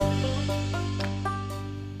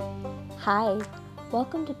Hi,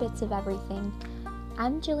 welcome to Bits of Everything.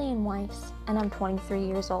 I'm Jillian Weiss, and I'm 23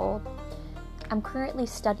 years old. I'm currently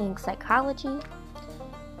studying psychology.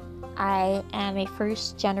 I am a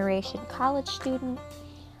first-generation college student.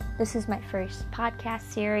 This is my first podcast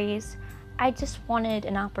series. I just wanted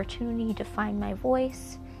an opportunity to find my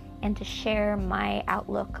voice and to share my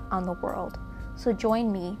outlook on the world. So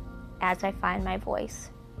join me as I find my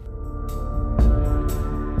voice.